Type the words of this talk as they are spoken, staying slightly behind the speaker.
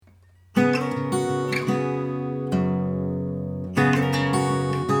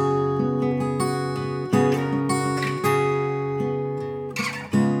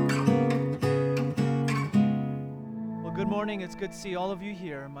morning. It's good to see all of you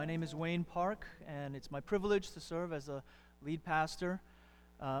here. My name is Wayne Park, and it's my privilege to serve as a lead pastor.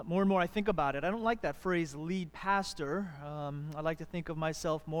 More and more I think about it. I don't like that phrase, lead pastor. I like to think of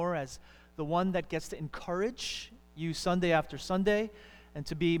myself more as the one that gets to encourage you Sunday after Sunday, and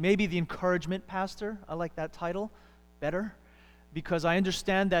to be maybe the encouragement pastor. I like that title better, because I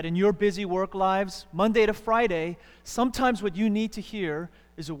understand that in your busy work lives, Monday to Friday, sometimes what you need to hear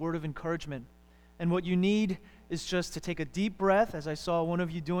is a word of encouragement. And what you need is just to take a deep breath, as I saw one of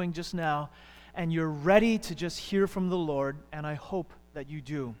you doing just now, and you're ready to just hear from the Lord, and I hope that you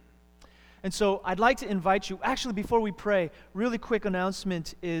do. And so I'd like to invite you, actually before we pray, really quick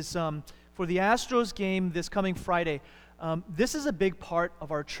announcement is for the Astros game this coming Friday. This is a big part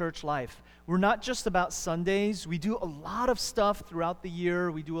of our church life. We're not just about Sundays. We do a lot of stuff throughout the year.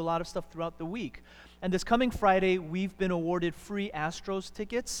 We do a lot of stuff throughout the week. And this coming Friday, we've been awarded free Astros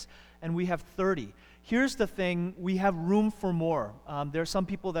tickets, and we have 30. Here's the thing, we have room for more. There are some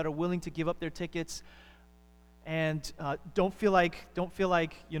people that are willing to give up their tickets, and don't feel like,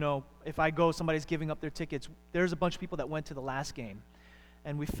 if I go, somebody's giving up their tickets. There's a bunch of people that went to the last game,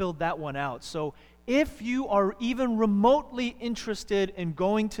 and we filled that one out. So if you are even remotely interested in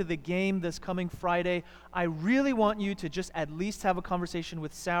going to the game this coming Friday, I really want you to just at least have a conversation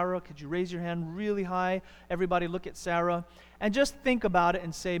with Sarah. Could you raise your hand really high? Everybody look at Sarah. And just think about it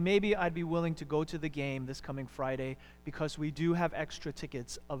and say, maybe I'd be willing to go to the game this coming Friday because we do have extra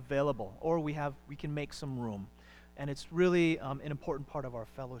tickets available, or we can make some room. And it's really an important part of our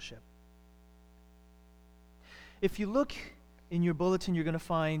fellowship. If you look in your bulletin, you're going to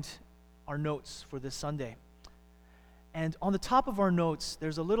find our notes for this Sunday. And on the top of our notes,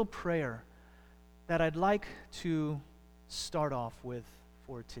 there's a little prayer that I'd like to start off with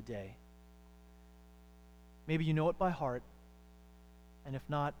for today. Maybe you know it by heart, and if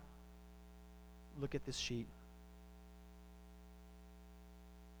not, look at this sheet.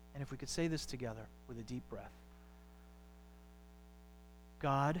 And if we could say this together with a deep breath.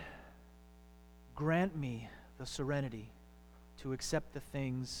 God, grant me the serenity to accept the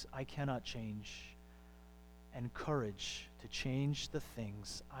things I cannot change, and courage to change the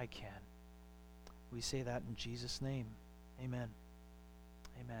things I can. We say that in Jesus' name. Amen.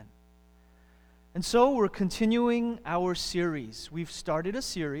 Amen. And so we're continuing our series. We've started a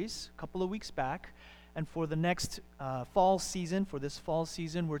series a couple of weeks back, and for the next fall season,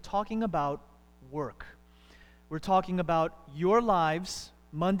 we're talking about work. We're talking about your lives,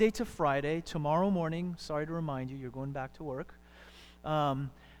 Monday to Friday, tomorrow morning. Sorry to remind you, you're going back to work.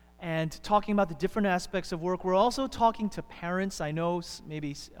 And talking about the different aspects of work. We're also talking to parents. I know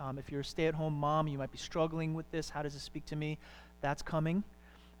maybe if you're a stay-at-home mom, you might be struggling with this. How does it speak to me? That's coming.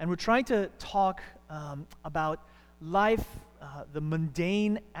 And we're trying to talk about life, the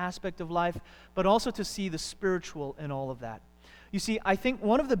mundane aspect of life, but also to see the spiritual in all of that. You see, I think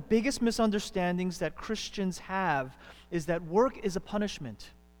one of the biggest misunderstandings that Christians have is that work is a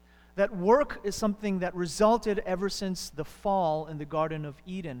punishment. That work is something that resulted ever since the fall in the Garden of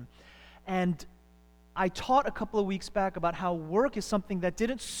Eden. And I taught a couple of weeks back about how work is something that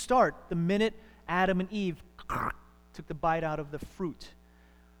didn't start the minute Adam and Eve took the bite out of the fruit.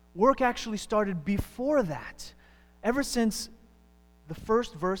 Work actually started before that, ever since the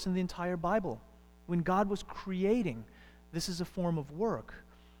first verse in the entire Bible. When God was creating, this is a form of work.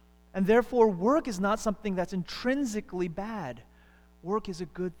 And therefore, work is not something that's intrinsically bad. Work is a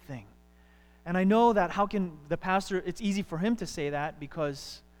good thing. And I know that how can the pastor, it's easy for him to say that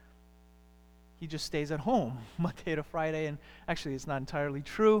because he just stays at home Monday to Friday, and actually it's not entirely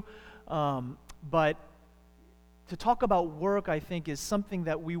true. But to talk about work, I think, is something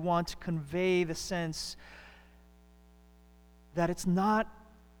that we want to convey the sense that it's not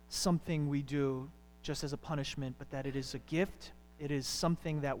something we do just as a punishment, but that it is a gift. It is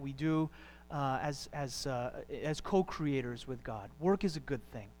something that we do as co-creators with God. Work is a good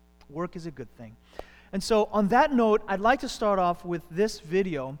thing. Work is a good thing. And so on that note, I'd like to start off with this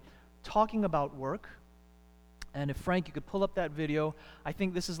video talking about work. And if Frank, you could pull up that video, I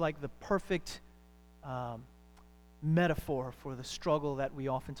think this is like the perfect metaphor for the struggle that we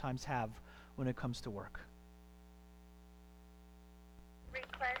oftentimes have when it comes to work.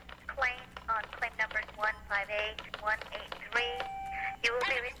 Request claim on claim numbers 158, 183. You will be...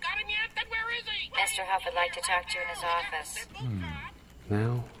 Got him yet? Then where is he? Mr. Huff would like to talk to you in his office.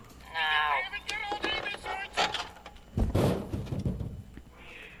 Now? Now. I haven't done all day this hard.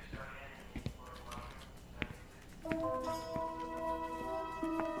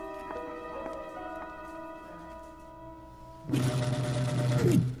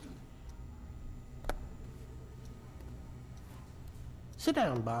 Sit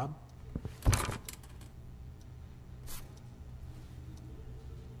down, Bob.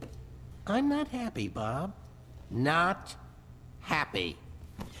 I'm not happy, Bob. Not happy.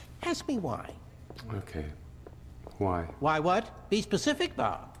 Ask me why. Okay. Why? Why what? Be specific,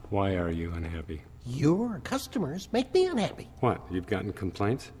 Bob. Why are you unhappy? Your customers make me unhappy. What? You've gotten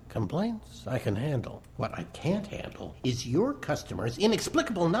complaints? Complaints I can handle. What I can't handle is your customers'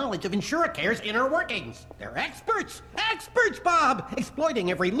 inexplicable knowledge of InsureCare's inner workings. They're experts! Experts, Bob!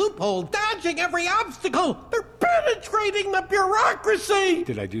 Exploiting every loophole, dodging every obstacle! They're penetrating the bureaucracy!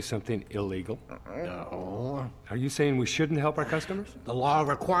 Did I do something illegal? No. Are you saying we shouldn't help our customers? The law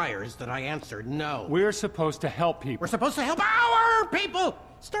requires that I answer no. We're supposed to help people. We're supposed to help our people!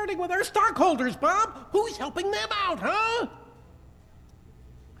 Starting with our stockholders, Bob! Who's helping them out, huh?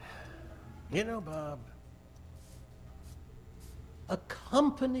 You know, Bob, a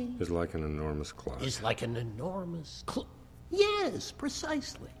company It's like an enormous clock. is like an enormous Yes,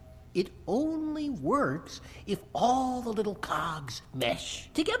 precisely. It only works if all the little cogs mesh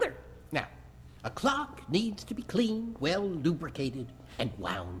together. Now, a clock needs to be clean, well lubricated, and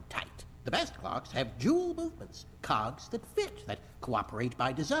wound tight. The best clocks have jewel movements, cogs that fit, that cooperate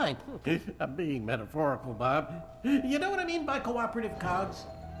by design. I'm being metaphorical, Bob. You know what I mean by cooperative cogs?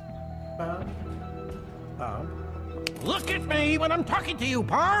 Bob? Bob? Look at me when I'm talking to you,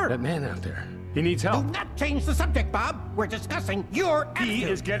 Par! That man out there, he needs Do help. not change the subject, Bob. We're discussing your He attitude.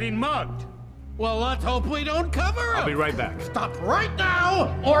 is getting mugged. Well, let's hope we don't cover I'll him. be right back. Stop right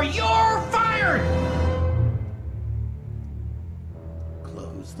now, or you're fired!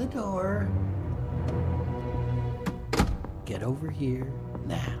 Close the door. Get over here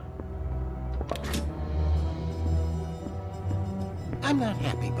now. I'm not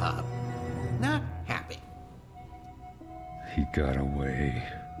happy, Bob. Not happy. He got away.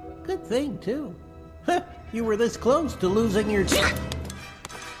 Good thing, too. You were this close to losing your...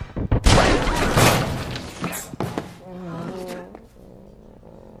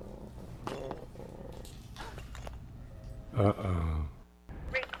 Uh-oh.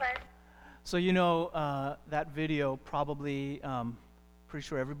 Request. So you know that video probably, pretty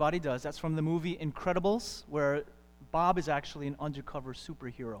sure everybody does. That's from the movie Incredibles, where Bob is actually an undercover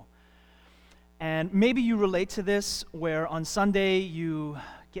superhero. And maybe you relate to this, where on Sunday you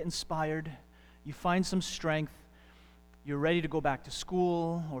get inspired, you find some strength, you're ready to go back to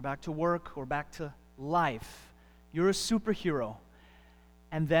school, or back to work, or back to life. You're a superhero.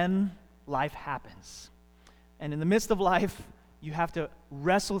 And then life happens. And in the midst of life, you have to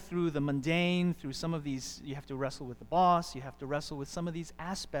wrestle through the mundane, through some of these, you have to wrestle with the boss, you have to wrestle with some of these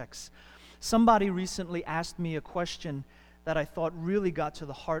aspects. Somebody recently asked me a question that I thought really got to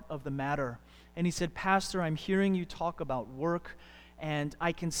the heart of the matter. And he said, "Pastor, I'm hearing you talk about work, and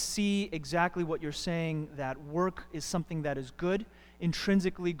I can see exactly what you're saying, that work is something that is good,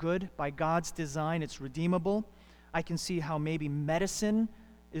 intrinsically good. By God's design, it's redeemable. I can see how maybe medicine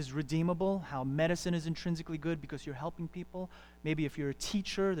is redeemable, how medicine is intrinsically good because you're helping people. Maybe if you're a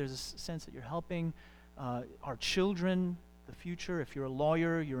teacher, there's a sense that you're helping our children, the future. If you're a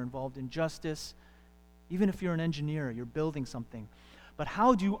lawyer, you're involved in justice. Even if you're an engineer, you're building something. But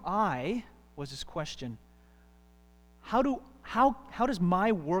how do I," was his question, how does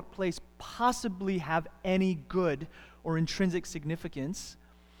my workplace possibly have any good or intrinsic significance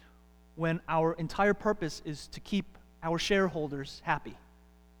when our entire purpose is to keep our shareholders happy,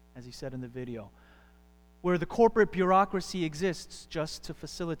 as he said in the video, where the corporate bureaucracy exists just to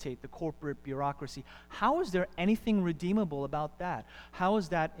facilitate the corporate bureaucracy? How is there anything redeemable about that? How is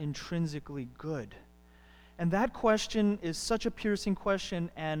that intrinsically good? And that question is such a piercing question,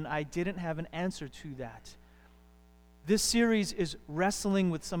 and I didn't have an answer to that. This series is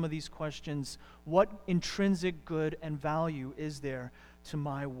wrestling with some of these questions. What intrinsic good and value is there to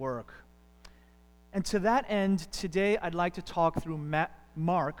my work? And to that end, today I'd like to talk through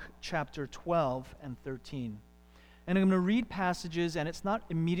Mark chapter 12 and 13. And I'm going to read passages, and it's not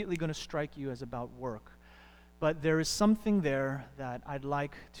immediately going to strike you as about work. But there is something there that I'd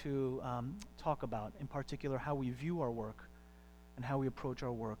like to talk about, in particular how we view our work and how we approach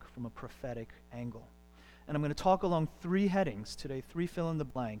our work from a prophetic angle. And I'm going to talk along three headings today, three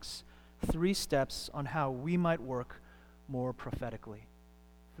fill-in-the-blanks, 3 steps on how we might work more prophetically.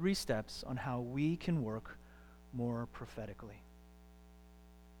 3 steps on how we can work more prophetically.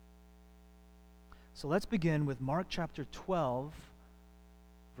 So let's begin with Mark chapter 12,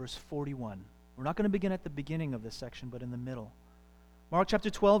 verse 41. We're not going to begin at the beginning of this section, but in the middle. Mark chapter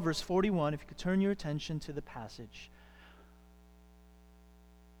 12, verse 41, if you could turn your attention to the passage.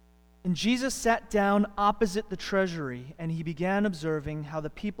 "And Jesus sat down opposite the treasury, and he began observing how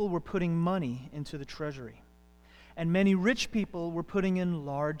the people were putting money into the treasury. And many rich people were putting in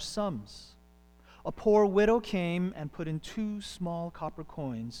large sums. A poor widow came and put in 2 small copper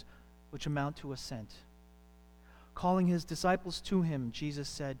coins, which amount to a cent. Calling his disciples to him, Jesus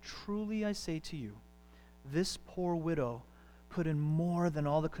said, "Truly I say to you, this poor widow put in more than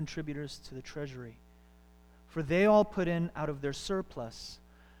all the contributors to the treasury. For they all put in out of their surplus,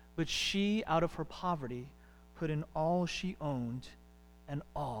 but she, out of her poverty, put in all she owned and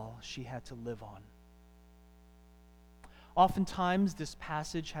all she had to live on." Oftentimes, this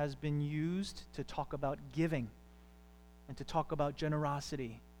passage has been used to talk about giving and to talk about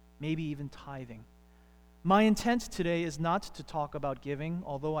generosity, maybe even tithing. My intent today is not to talk about giving,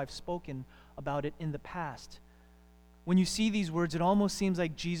 although I've spoken about it in the past. When you see these words, it almost seems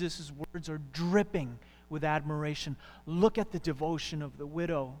like Jesus' words are dripping with admiration. Look at the devotion of the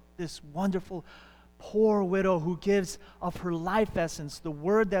widow, this wonderful poor widow who gives of her life essence. The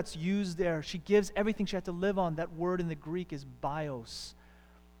word that's used there, she gives everything she had to live on. That word in the Greek is bios.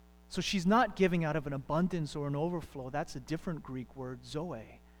 So she's not giving out of an abundance or an overflow. That's a different Greek word,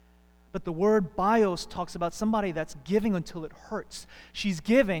 zoe. But the word bios talks about somebody that's giving until it hurts. She's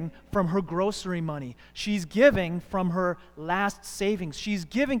giving from her grocery money. She's giving from her last savings. She's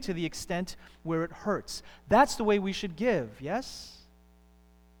giving to the extent where it hurts. That's the way we should give, yes?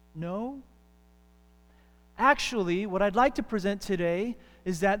 No? Actually, what I'd like to present today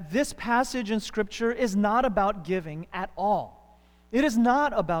is that this passage in Scripture is not about giving at all. It is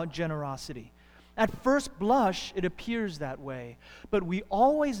not about generosity. At first blush, it appears that way, but we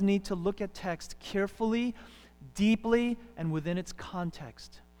always need to look at text carefully, deeply, and within its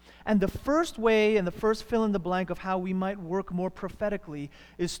context. And the first way and the first fill in the blank of how we might work more prophetically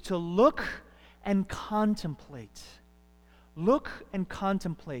is to look and contemplate. Look and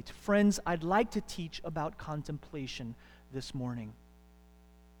contemplate. Friends, I'd like to teach about contemplation this morning.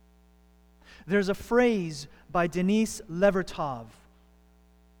 There's a phrase by Denise Levertov,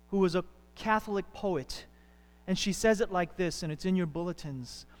 who was a Catholic poet, and she says it like this, and it's in your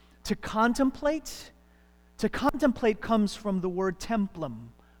bulletins. To contemplate comes from the word templum,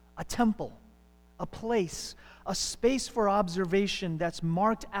 a temple, a place, a space for observation that's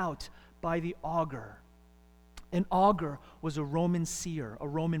marked out by the augur. An augur was a Roman seer, a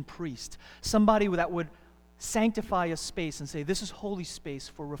Roman priest, somebody that would sanctify a space and say, this is holy space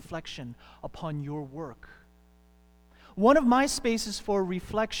for reflection upon your work. One of my spaces for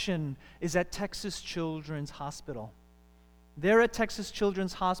reflection is at Texas Children's Hospital. There at Texas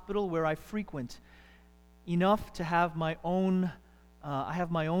Children's Hospital, where I frequent enough to have my own, I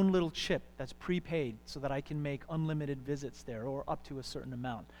have my own little chip that's prepaid so that I can make unlimited visits there, or up to a certain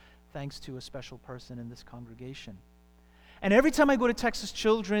amount, thanks to a special person in this congregation. And every time I go to Texas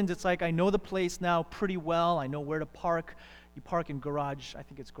Children's, it's like I know the place now pretty well. I know where to park. You park in garage, I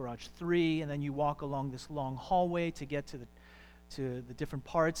think it's garage 3, and then you walk along this long hallway to get to the different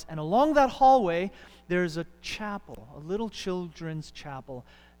parts. And along that hallway, there's a chapel, a little children's chapel,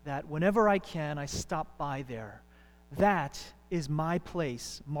 that whenever I can, I stop by there. That is my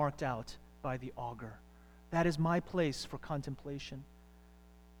place marked out by the augur. That is my place for contemplation.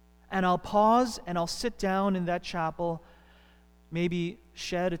 And I'll pause and I'll sit down in that chapel, maybe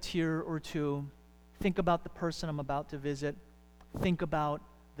shed a tear or two, think about the person I'm about to visit, think about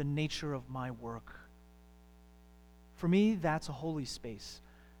the nature of my work. For me, that's a holy space.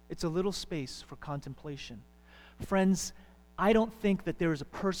 It's a little space for contemplation. Friends, I don't think that there is a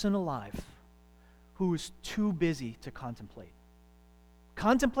person alive who is too busy to contemplate.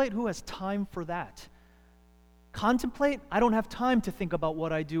 Contemplate? Who has time for that? Contemplate? I don't have time to think about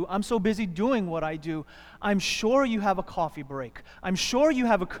what I do. I'm so busy doing what I do. I'm sure you have a coffee break. I'm sure you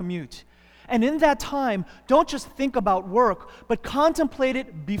have a commute. And in that time, don't just think about work, but contemplate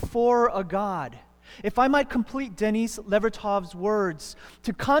it before a God. If I might complete Denise Levertov's words,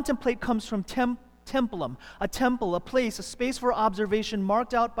 to contemplate comes from templum, a temple, a place, a space for observation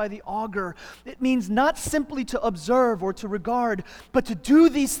marked out by the augur. It means not simply to observe or to regard, but to do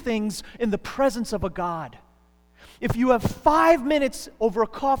these things in the presence of a God. If you have 5 minutes over a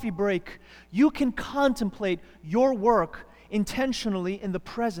coffee break, you can contemplate your work intentionally in the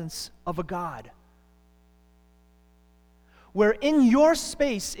presence of a God. Where in your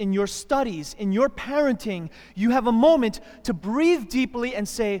space, in your studies, in your parenting, you have a moment to breathe deeply and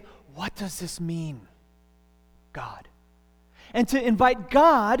say, what does this mean, God? And to invite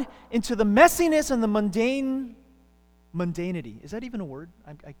God into the messiness and the mundanity. Is that even a word?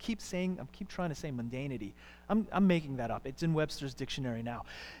 I keep trying to say mundanity. I'm making that up. It's in Webster's dictionary now.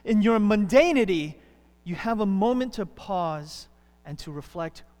 In your mundanity, you have a moment to pause and to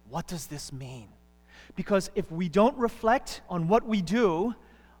reflect, what does this mean? Because if we don't reflect on what we do,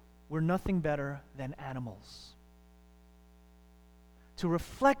 we're nothing better than animals. to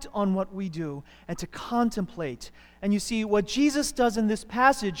reflect on what we do and to contemplate. And you see, what Jesus does in this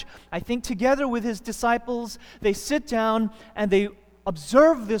passage, I think together with his disciples, they sit down and they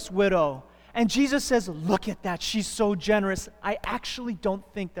observe this widow. And Jesus says, look at that, she's so generous. I actually don't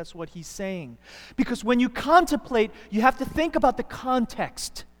think that's what he's saying. Because when you contemplate, you have to think about the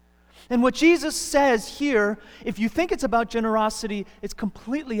context. And what Jesus says here, if you think it's about generosity, it's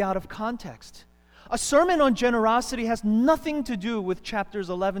completely out of context. A sermon on generosity has nothing to do with chapters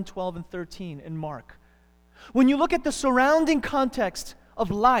 11, 12, and 13 in Mark. When you look at the surrounding context of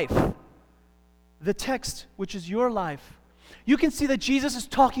life, the text, which is your life, you can see that Jesus is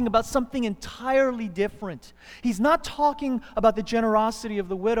talking about something entirely different. He's not talking about the generosity of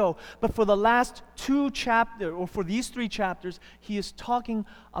the widow, but for the last two chapters, or for these 3 chapters, he is talking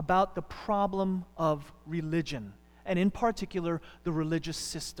about the problem of religion, and in particular, the religious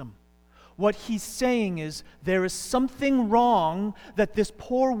system. What he's saying is there is something wrong that this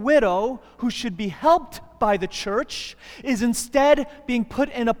poor widow, who should be helped by the church, is instead being put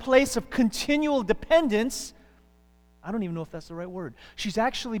in a place of continual dependence. I don't even know if that's the right word. She's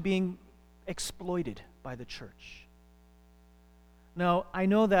actually being exploited by the church. Now, I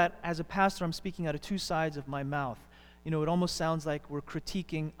know that as a pastor, I'm speaking out of 2 sides of my mouth. It almost sounds like I'm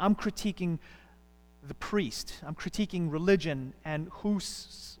critiquing the priest. I'm critiquing religion and who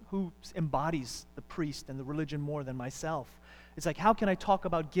embodies the priest and the religion more than myself. It's like, how can I talk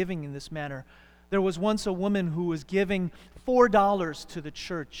about giving in this manner? There was once a woman who was giving $4 to the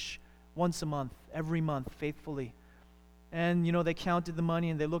church once a month, every month, faithfully. And, they counted the money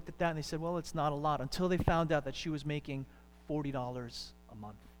and they looked at that and they said, well, it's not a lot, until they found out that she was making $40 a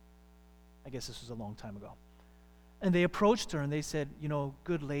month. I guess this was a long time ago. And they approached her and they said,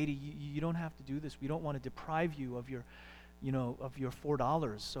 good lady, you don't have to do this. We don't want to deprive you of your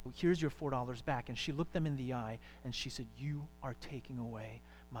 $4. So here's your $4 back. And she looked them in the eye and she said, you are taking away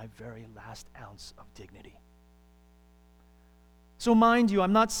my very last ounce of dignity. So mind you,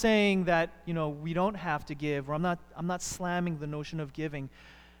 I'm not saying that, we don't have to give, or I'm not slamming the notion of giving.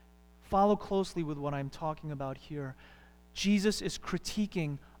 Follow closely with what I'm talking about here. Jesus is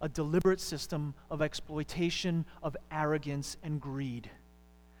critiquing a deliberate system of exploitation, of arrogance, and greed.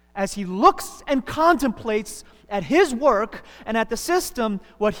 As he looks and contemplates at his work and at the system,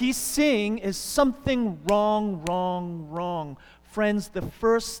 what he's seeing is something wrong, wrong, wrong. Friends, the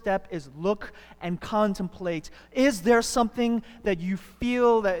first step is look and contemplate. Is there something that you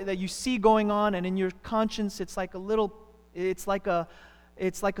feel, that you see going on, and in your conscience it's like a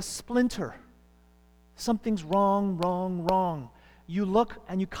splinter. Something's wrong, wrong, wrong. You look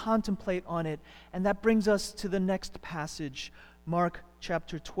and you contemplate on it, and that brings us to the next passage, Mark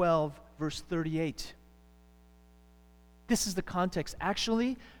chapter 12, verse 38. This is the context.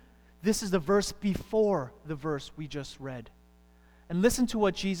 Actually, this is the verse before the verse we just read. And listen to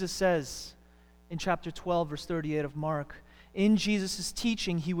what Jesus says in chapter 12, verse 38 of Mark. In Jesus'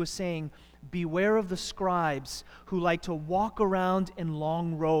 teaching, he was saying, beware of the scribes who like to walk around in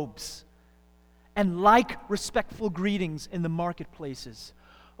long robes and like respectful greetings in the marketplaces.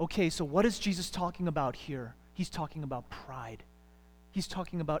 Okay, so what is Jesus talking about here? He's talking about pride. He's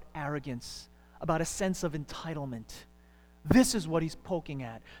talking about arrogance, about a sense of entitlement. This is what he's poking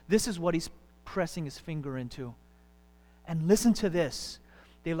at. This is what he's pressing his finger into. And listen to this.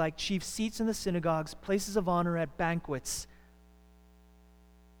 They like chief seats in the synagogues, places of honor at banquets.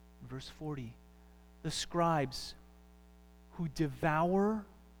 Verse 40. The scribes who devour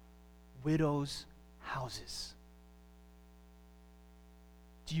widows' houses.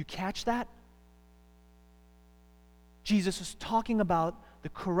 Do you catch that? Jesus is talking about the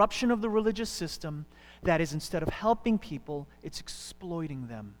corruption of the religious system that is, instead of helping people, it's exploiting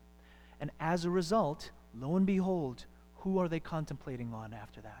them. And as a result, lo and behold, who are they contemplating on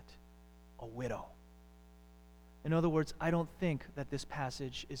after that? A widow. In other words, I don't think that this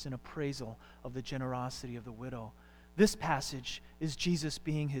passage is an appraisal of the generosity of the widow. This passage is Jesus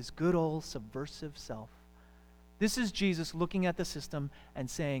being his good old subversive self. This is Jesus looking at the system and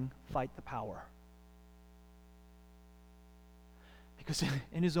saying, fight the power. Because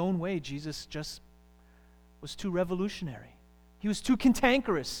in his own way, Jesus just was too revolutionary. He was too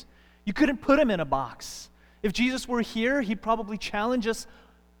cantankerous. You couldn't put him in a box. If Jesus were here, he'd probably challenge us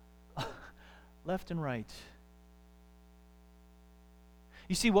left and right.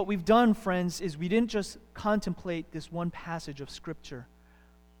 You see, what we've done, friends, is we didn't just contemplate this one passage of Scripture,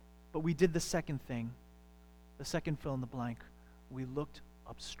 but we did the second thing, the second fill in the blank. We looked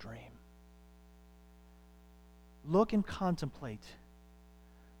upstream. Look and contemplate.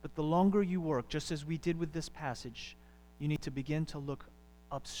 But the longer you work, just as we did with this passage, you need to begin to look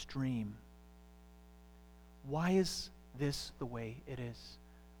upstream. Why is this the way it is?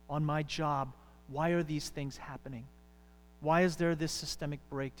 On my job, why are these things happening? Why is there this systemic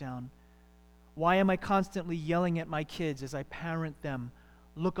breakdown? Why am I constantly yelling at my kids as I parent them?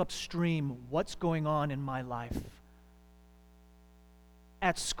 Look upstream. What's going on in my life?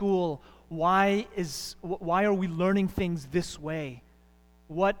 At school, why are we learning things this way?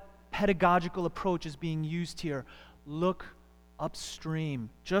 What pedagogical approach is being used here? Look upstream.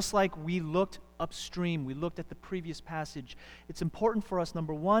 Just like we looked upstream, we looked at the previous passage. It's important for us,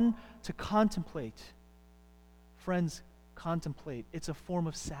 number one, to contemplate. Friends, contemplate. It's a form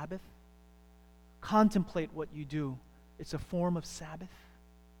of Sabbath. Contemplate what you do. It's a form of Sabbath.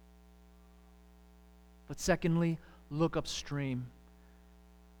 But secondly, look upstream.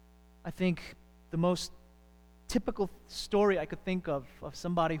 I think the most typical story I could think of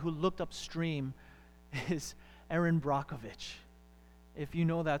somebody who looked upstream is Erin Brockovich. If you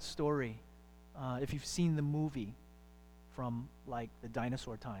know that story, if you've seen the movie from like the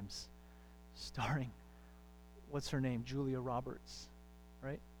dinosaur times, starring, what's her name? Julia Roberts,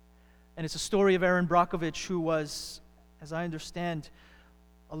 right? And it's a story of Erin Brockovich, who was, as I understand,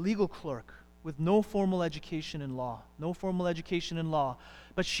 a legal clerk with no formal education in law.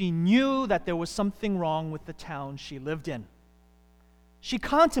 But she knew that there was something wrong with the town she lived in. She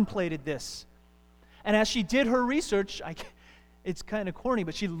contemplated this. And as she did her research, it's kind of corny,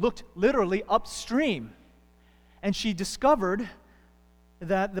 but she looked literally upstream. And she discovered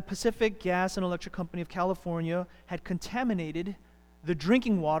that the Pacific Gas and Electric Company of California had contaminated the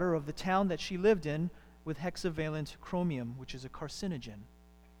drinking water of the town that she lived in with hexavalent chromium, which is a carcinogen.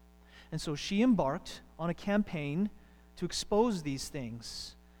 And so she embarked on a campaign to expose these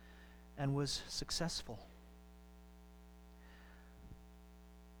things and was successful.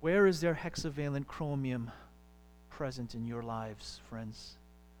 Where is there hexavalent chromium present in your lives, friends?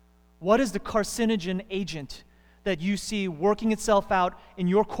 What is the carcinogen agent that you see working itself out in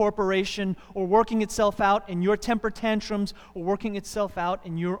your corporation, or working itself out in your temper tantrums, or working itself out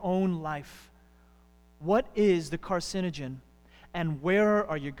in your own life? What is the carcinogen? And where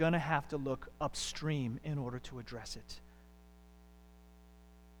are you going to have to look upstream in order to address it?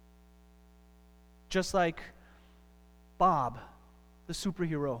 Just like Bob, the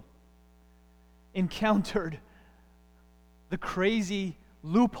superhero, encountered the crazy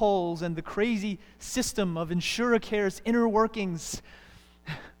loopholes and the crazy system of InsureCare's inner workings.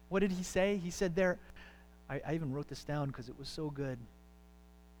 What did he say? He said I even wrote this down because it was so good.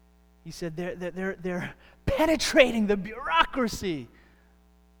 He said they're penetrating the bureaucracy.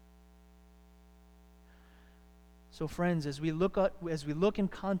 So friends, as we look and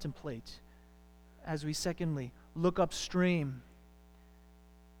contemplate, as we secondly look upstream,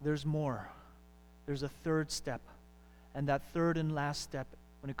 there's more. There's a third step. And that third and last step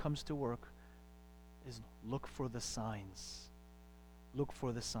when it comes to work is look for the signs. Look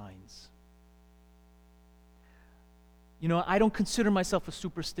for the signs. You know, I don't consider myself a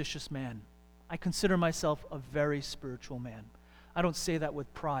superstitious man. I consider myself a very spiritual man. I don't say that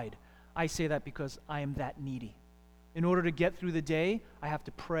with pride. I say that because I am that needy. In order to get through the day, I have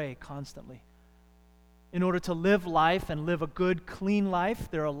to pray constantly. In order to live life and live a good, clean life,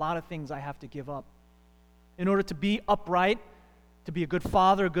 there are a lot of things I have to give up. In order to be upright, to be a good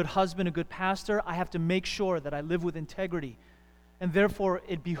father, a good husband, a good pastor, I have to make sure that I live with integrity. And therefore,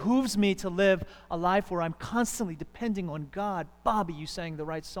 it behooves me to live a life where I'm constantly depending on God. Bobby, you sang the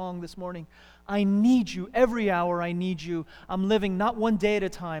right song this morning. I need you. Every hour I need you. I'm living not one day at a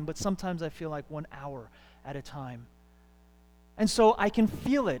time, but sometimes I feel like 1 hour at a time. And so I can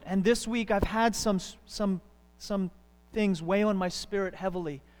feel it. And this week I've had some things weigh on my spirit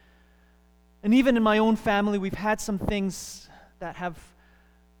heavily. And even in my own family, we've had some things that have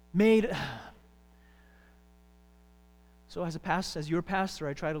made... So as your pastor,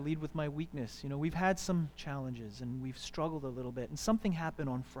 I try to lead with my weakness. You know, we've had some challenges and we've struggled a little bit. And something happened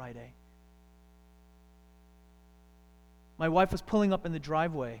on Friday. My wife was pulling up in the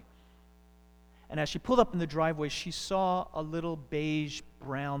driveway. And as she pulled up in the driveway, she saw a little beige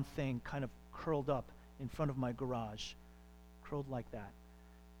brown thing kind of curled up in front of my garage. Curled like that.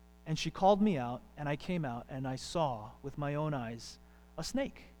 And she called me out, and I came out, and I saw with my own eyes a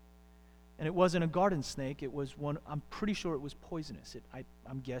snake. And it wasn't a garden snake. It was one, I'm pretty sure it was poisonous.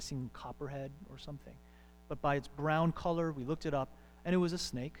 I'm guessing copperhead or something. But by its brown color, we looked it up, and it was a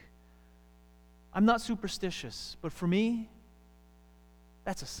snake. I'm not superstitious, but for me,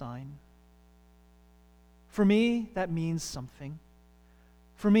 that's a sign. For me, that means something.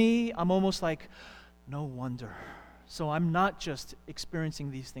 For me, I'm almost like, no wonder. So I'm not just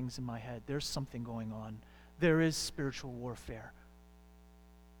experiencing these things in my head. There's something going on. There is spiritual warfare.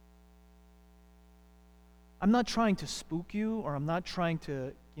 I'm not trying to spook you, or I'm not trying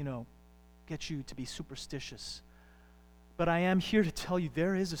to, get you to be superstitious. But I am here to tell you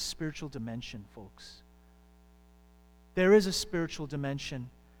there is a spiritual dimension, folks. There is a spiritual dimension.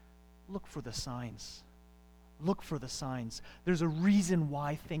 Look for the signs. Look for the signs. There's a reason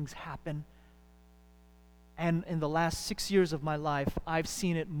why things happen. And in the last 6 years of my life, I've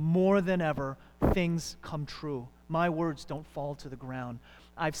seen it more than ever. Things come true. My words don't fall to the ground.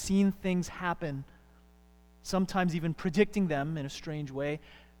 I've seen things happen, sometimes even predicting them in a strange way.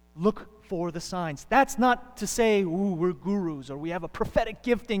 Look for the signs. That's not to say, we're gurus or we have a prophetic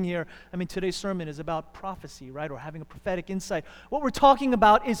gifting here. I mean, today's sermon is about prophecy, right? Or having a prophetic insight. What we're talking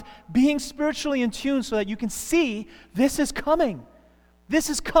about is being spiritually in tune so that you can see this is coming. This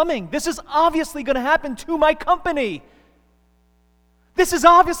is coming. This is obviously going to happen to my company. This is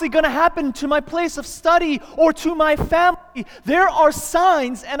obviously going to happen to my place of study or to my family. There are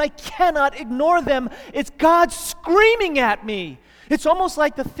signs, and I cannot ignore them. It's God screaming at me. It's almost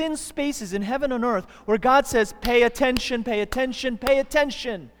like the thin spaces in heaven and earth where God says, pay attention, pay attention, pay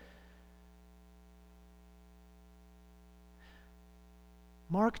attention.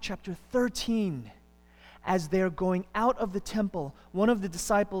 Mark chapter 13, as they're going out of the temple, one of the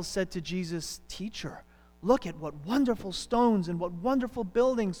disciples said to Jesus, "Teacher, look at what wonderful stones and what wonderful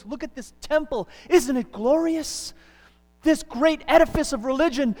buildings. Look at this temple. Isn't it glorious? This great edifice of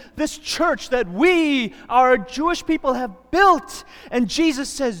religion, this church that we, our Jewish people, have built." And Jesus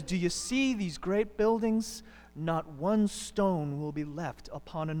says, "Do you see these great buildings? Not one stone will be left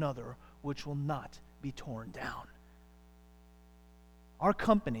upon another which will not be torn down." Our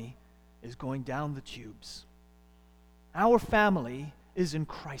company is going down the tubes. Our family is in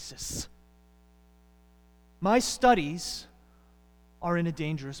crisis. My studies are in a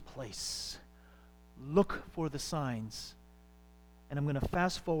dangerous place. Look for the signs. And I'm going to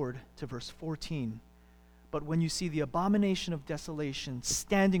fast forward to verse 14. But when you see the abomination of desolation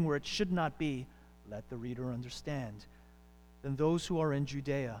standing where it should not be, let the reader understand. Then those who are in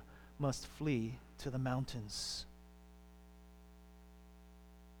Judea must flee to the mountains.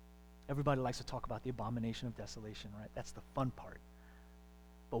 Everybody likes to talk about the abomination of desolation, right? That's the fun part.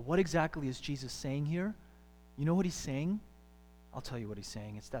 But what exactly is Jesus saying here? You know what he's saying? I'll tell you what he's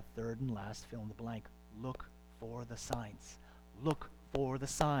saying. It's that third and last fill in the blank. Look for the signs. Look for the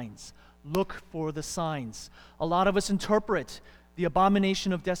signs. Look for the signs. A lot of us interpret the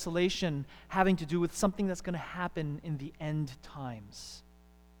abomination of desolation having to do with something that's going to happen in the end times.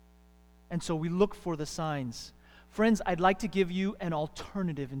 And so we look for the signs. Friends, I'd like to give you an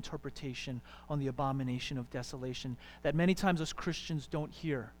alternative interpretation on the abomination of desolation that many times us Christians don't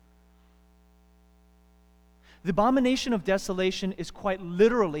hear. The abomination of desolation is quite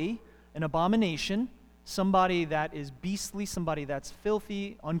literally an abomination, somebody that is beastly, somebody that's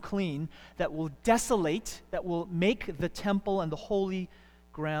filthy, unclean, that will desolate, that will make the temple and the holy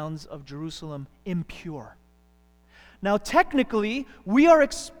grounds of Jerusalem impure. Now, technically, we are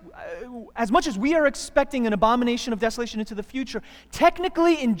as much as we are expecting an abomination of desolation into the future,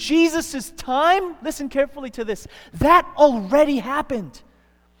 technically in Jesus' time, listen carefully to this, that already happened.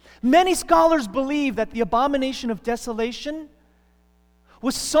 Many scholars believe that the abomination of desolation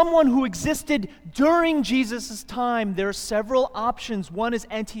was someone who existed during Jesus' time. There are several options. One is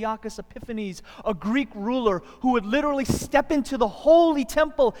Antiochus Epiphanes, a Greek ruler who would literally step into the holy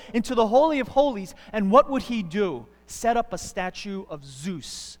temple, into the Holy of Holies, and what would he do? Set up a statue of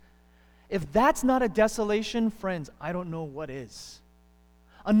Zeus. If that's not a desolation, friends, I don't know what is.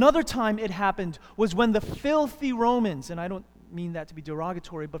 Another time it happened was when the filthy Romans, and I don't mean that to be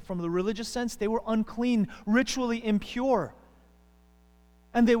derogatory, but from the religious sense, they were unclean, ritually impure.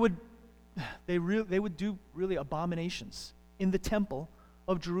 And they would do really abominations in the temple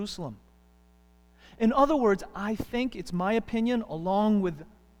of Jerusalem. In other words, I think it's my opinion, along with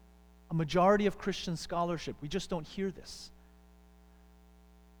a majority of Christian scholarship, we just don't hear this.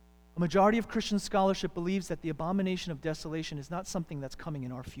 A majority of Christian scholarship believes that the abomination of desolation is not something that's coming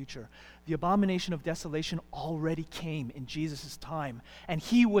in our future. The abomination of desolation already came in Jesus' time. And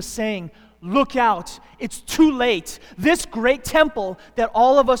he was saying, look out, it's too late. This great temple that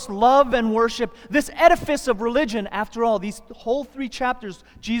all of us love and worship, this edifice of religion, after all, these whole 3 chapters,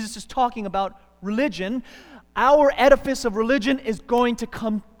 Jesus is talking about religion. Our edifice of religion is going to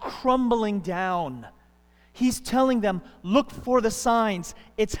come crumbling down. He's telling them, look for the signs.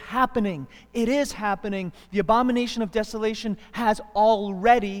 It's happening. It is happening. The abomination of desolation has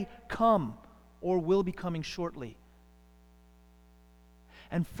already come or will be coming shortly.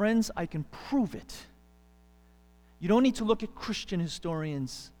 And friends, I can prove it. You don't need to look at Christian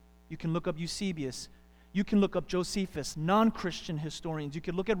historians. You can look up Eusebius. You can look up Josephus, non-Christian historians. You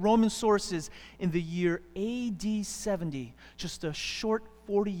can look at Roman sources in the year AD 70, just a short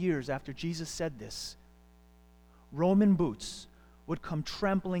 40 years after Jesus said this. Roman boots would come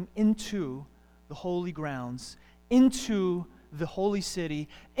trampling into the holy grounds, into the holy city,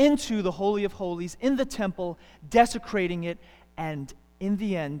 into the Holy of Holies, in the temple, desecrating it, and in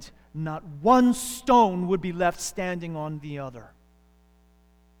the end, not one stone would be left standing on the other.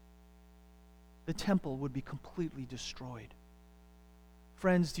 The temple would be completely destroyed.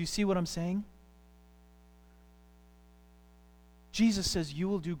 Friends, do you see what I'm saying? Jesus says, you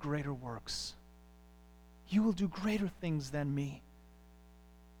will do greater works. You will do greater things than me.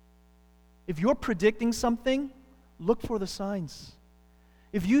 If you're predicting something, look for the signs.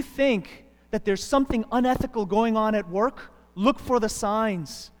 If you think that there's something unethical going on at work, look for the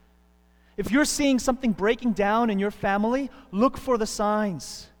signs. If you're seeing something breaking down in your family, look for the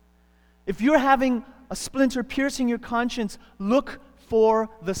signs. If you're having a splinter piercing your conscience, look for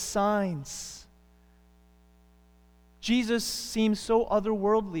the signs. Jesus seems so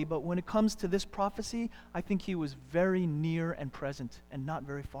otherworldly, but when it comes to this prophecy, I think he was very near and present and not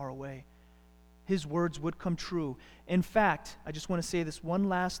very far away. His words would come true. In fact, I just want to say this one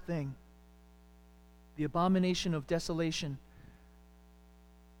last thing. The abomination of desolation.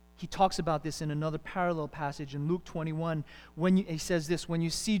 He talks about this in another parallel passage in Luke 21. He says this, when you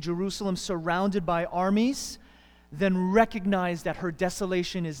see Jerusalem surrounded by armies, then recognize that her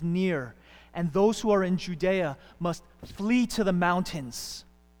desolation is near, and those who are in Judea must flee to the mountains.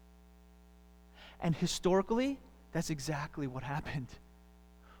 And historically, that's exactly what happened.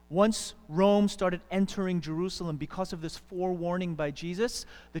 Once Rome started entering Jerusalem because of this forewarning by Jesus,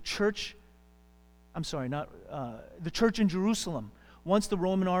 the church in Jerusalem, once the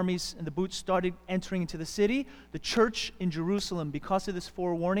Roman armies and the boots started entering into the city, the church in Jerusalem, because of this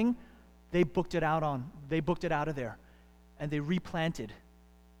forewarning, they booked it out of there. And they replanted.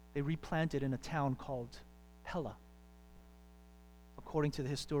 They replanted in a town called Pella, according to the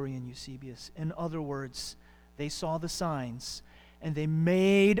historian Eusebius. In other words, they saw the signs and they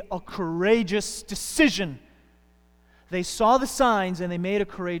made a courageous decision. They saw the signs and they made a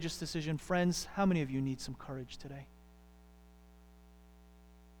courageous decision. Friends, how many of you need some courage today?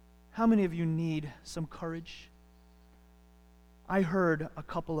 How many of you need some courage? I heard a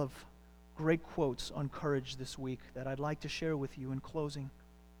couple of great quotes on courage this week that I'd like to share with you in closing.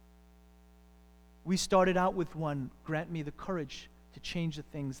 We started out with one, grant me the courage to change the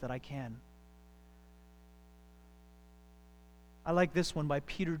things that I can. I like this one by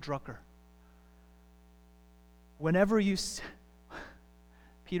Peter Drucker.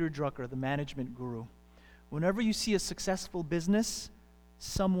 Peter Drucker, the management guru, whenever you see a successful business,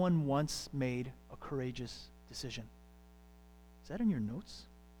 someone once made a courageous decision. Is that in your notes?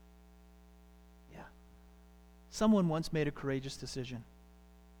 Yeah. Someone once made a courageous decision.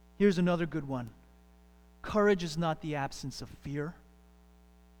 Here's another good one. Courage is not the absence of fear.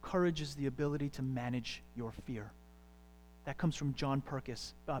 Courage is the ability to manage your fear. That comes from John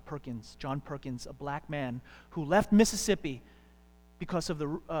Perkins. John Perkins, a black man who left Mississippi because of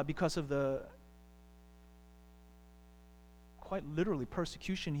the quite literally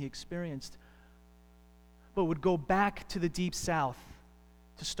persecution he experienced, but would go back to the Deep South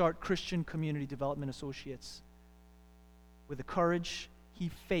to start Christian Community Development Associates. With the courage he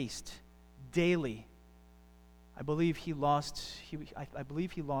faced daily, I believe he lost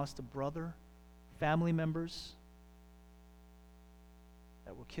a brother, family members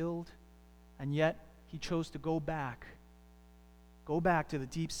that were killed, and yet he chose to go back to the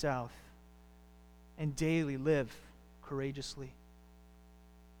Deep South and daily live courageously.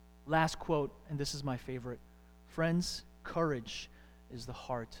 Last quote, and this is my favorite. Friends, courage is the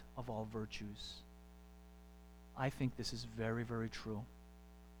heart of all virtues. I think this is very, very true.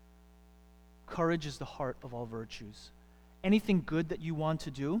 Courage is the heart of all virtues. Anything good that you want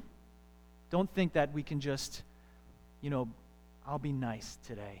to do, don't think that we can just, I'll be nice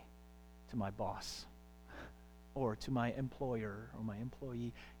today to my boss or to my employer or my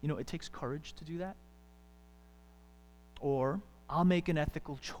employee. It takes courage to do that. Or, I'll make an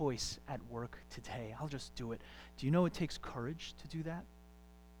ethical choice at work today. I'll just do it. Do you know it takes courage to do that?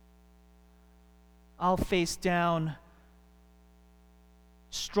 I'll face down,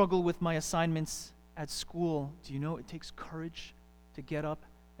 struggle with my assignments at school. Do you know it takes courage to get up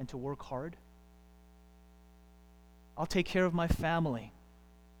and to work hard? I'll take care of my family.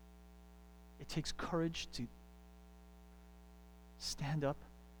 It takes courage to stand up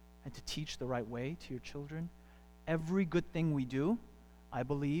and to teach the right way to your children. Every good thing we do, I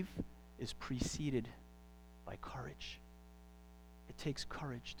believe, is preceded by courage. It takes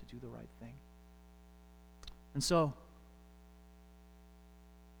courage to do the right thing. And so,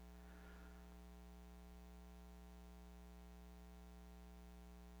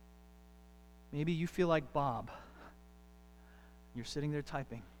 maybe you feel like Bob. You're sitting there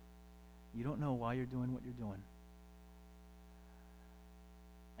typing. You don't know why you're doing what you're doing.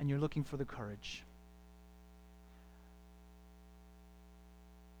 And you're looking for the courage.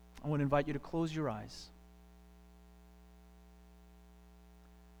 I want to invite you to close your eyes.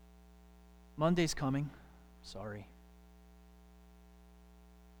 Monday's coming. Sorry.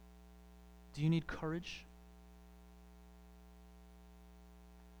 Do you need courage?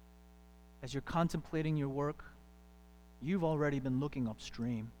 As you're contemplating your work, you've already been looking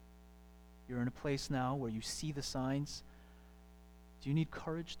upstream. You're in a place now where you see the signs. Do you need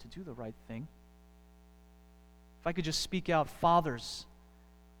courage to do the right thing? If I could just speak out, fathers,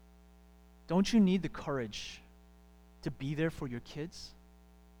 don't you need the courage to be there for your kids?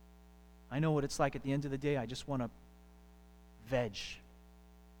 I know what it's like at the end of the day. I just want to veg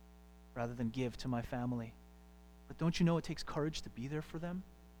rather than give to my family. But don't you know it takes courage to be there for them?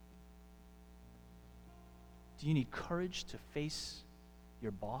 Do you need courage to face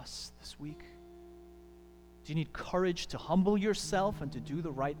your boss this week? Do you need courage to humble yourself and to do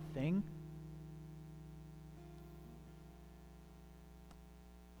the right thing?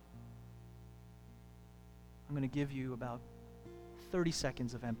 I'm going to give you about 30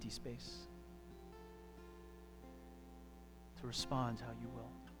 seconds of empty space to respond how you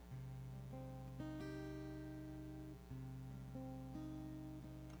will.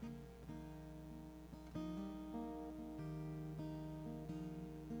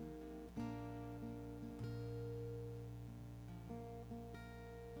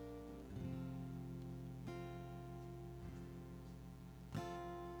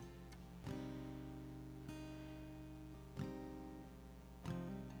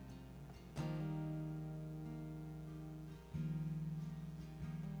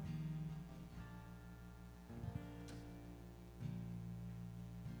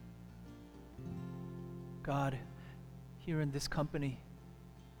 God, here in this company,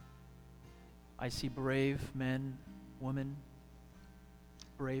 I see brave men, women,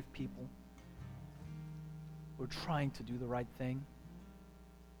 brave people who are trying to do the right thing.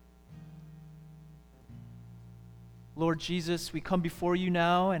 Lord Jesus, we come before you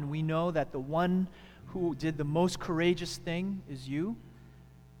now, and we know that the one who did the most courageous thing is you.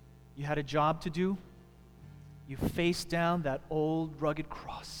 You had a job to do. You faced down that old rugged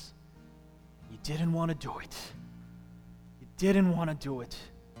cross. You didn't want to do it. You didn't want to do it.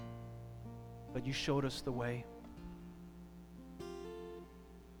 But you showed us the way.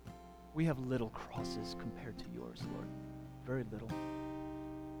 We have little crosses compared to yours, Lord. Very little.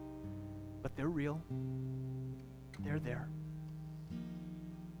 But they're real. They're there.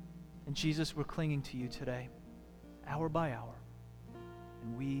 And Jesus, we're clinging to you today, hour by hour.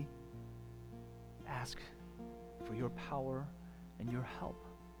 And we ask for your power and your help.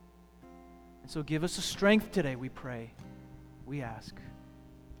 And so give us the strength today, we pray. We ask.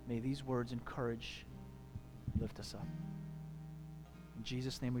 May these words encourage, lift us up. In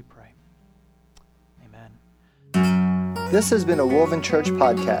Jesus' name we pray. Amen. This has been a Woven Church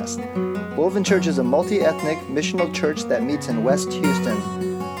podcast. Woven Church is a multi-ethnic missional church that meets in West Houston.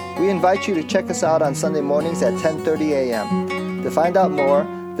 We invite you to check us out on Sunday mornings at 10:30 a.m. To find out more,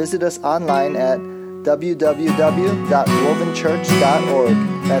 visit us online at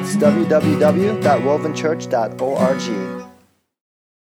www.wovenchurch.org. That's www.wovenchurch.org.